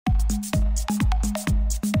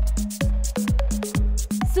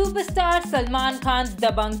Superstar Salman Khan's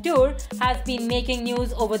Dabangg tour has been making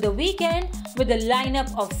news over the weekend with a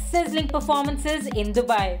lineup of sizzling performances in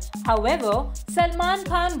Dubai. However, Salman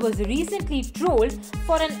Khan was recently trolled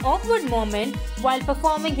for an awkward moment while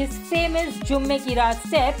performing his famous Jumme Ki Raat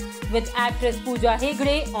step with actress Pooja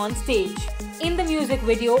Hegde on stage. In the music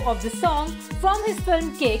video of the song from his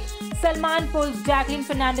film Kick, Salman pulls Jacqueline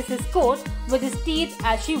Fernandez's coat with his teeth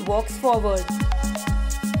as she walks forward.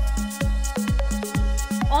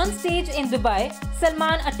 On stage in Dubai,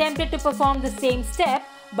 Salman attempted to perform the same step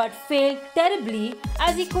but failed terribly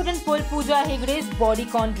as he couldn't pull Pooja Hegde's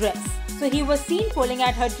bodycon dress. So he was seen pulling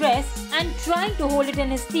at her dress and trying to hold it in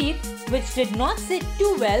his teeth, which did not sit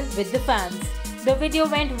too well with the fans. The video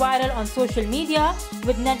went viral on social media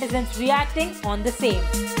with netizens reacting on the same.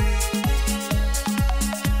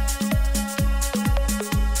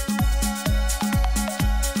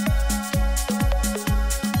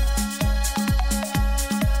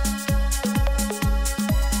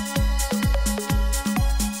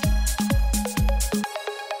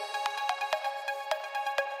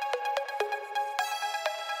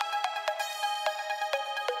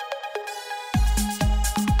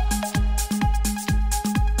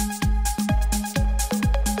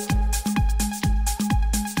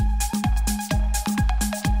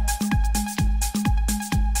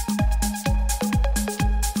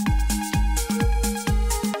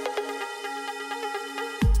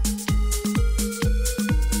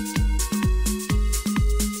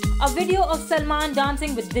 A video of Salman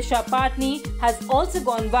dancing with Disha Patani has also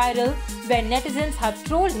gone viral, where netizens have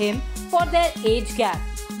trolled him for their age gap.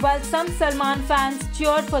 While some Salman fans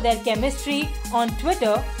cheered for their chemistry, on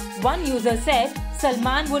Twitter, one user said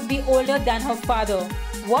Salman would be older than her father.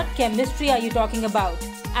 What chemistry are you talking about?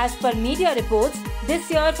 As per media reports,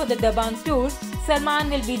 this year for the Dabangg tour,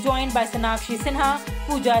 Salman will be joined by Sonakshi Sinha,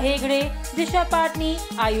 Pooja Hegde, Disha Patani,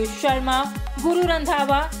 Ayush Sharma, Guru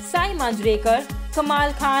Randhawa, Sai Manjrekar,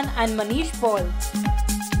 Kamal Khan and Manish Paul.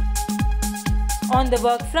 On the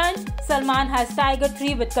work front, Salman has Tiger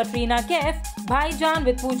 3 with Katrina Kaif, Bhaijaan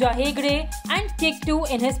with Pooja Hegde and Kick 2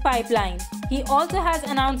 in his pipeline. He also has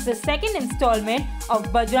announced the second installment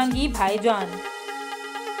of Bajrangi Bhaijaan.